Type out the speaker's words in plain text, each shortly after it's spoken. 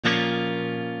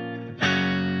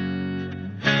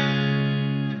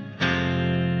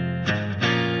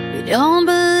don't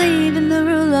believe in the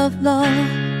rule of law.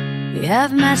 We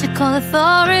have magical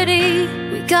authority.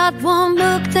 We got one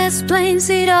book that explains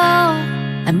it all,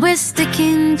 and we're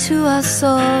sticking to our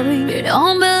story. We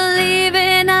don't believe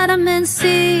in Adam and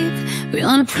Steve. We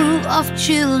don't approve of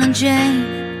Jill and Jane.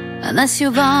 Unless you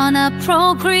wanna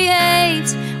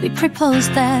procreate, we propose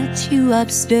that you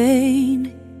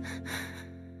abstain.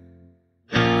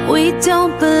 We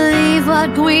don't believe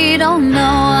what we don't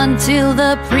know until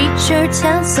the preacher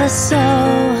tells us so.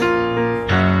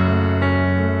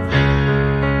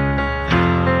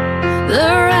 The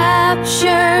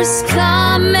rapture's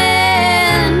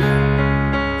coming.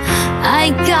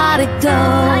 I gotta go.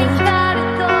 I gotta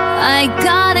go. I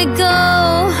gotta go.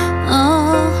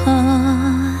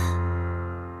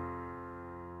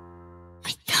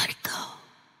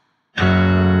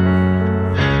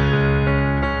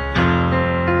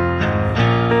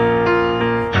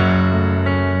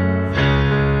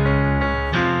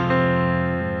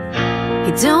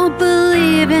 We don't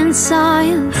believe in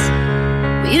science.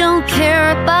 We don't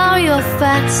care about your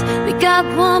facts. We got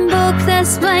one book that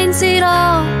explains it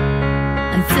all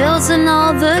and fills in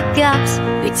all the gaps.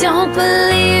 We don't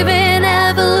believe in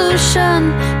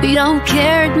evolution. We don't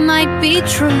care, it might be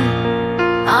true.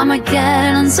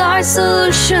 Armageddon's our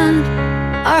solution,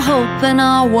 our hope and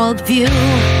our worldview.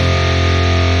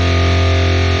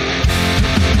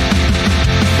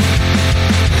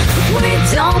 We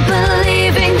don't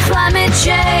believe in climate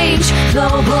change.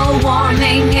 Global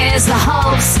warming is a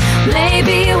hoax.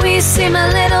 Maybe we seem a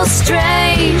little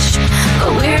strange,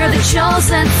 but we're the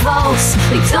chosen folks.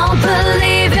 We don't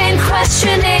believe in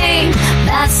questioning.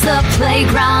 That's the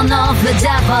playground of the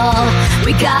devil.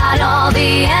 We got all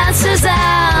the answers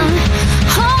and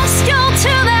hopes go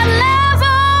to that level.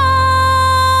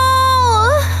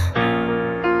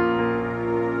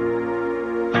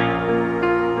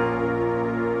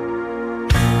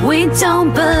 We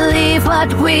don't believe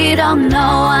what we don't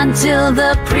know until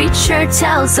the preacher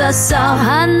tells us so.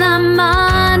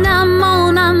 Hanamana,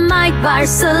 Mona, Mike,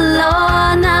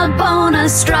 Barcelona,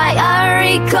 bonus strike,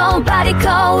 Arico,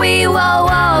 Barico, we whoa,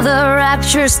 whoa. The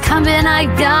rapture's coming, I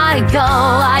gotta go,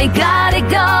 I gotta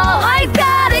go, I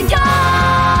gotta go.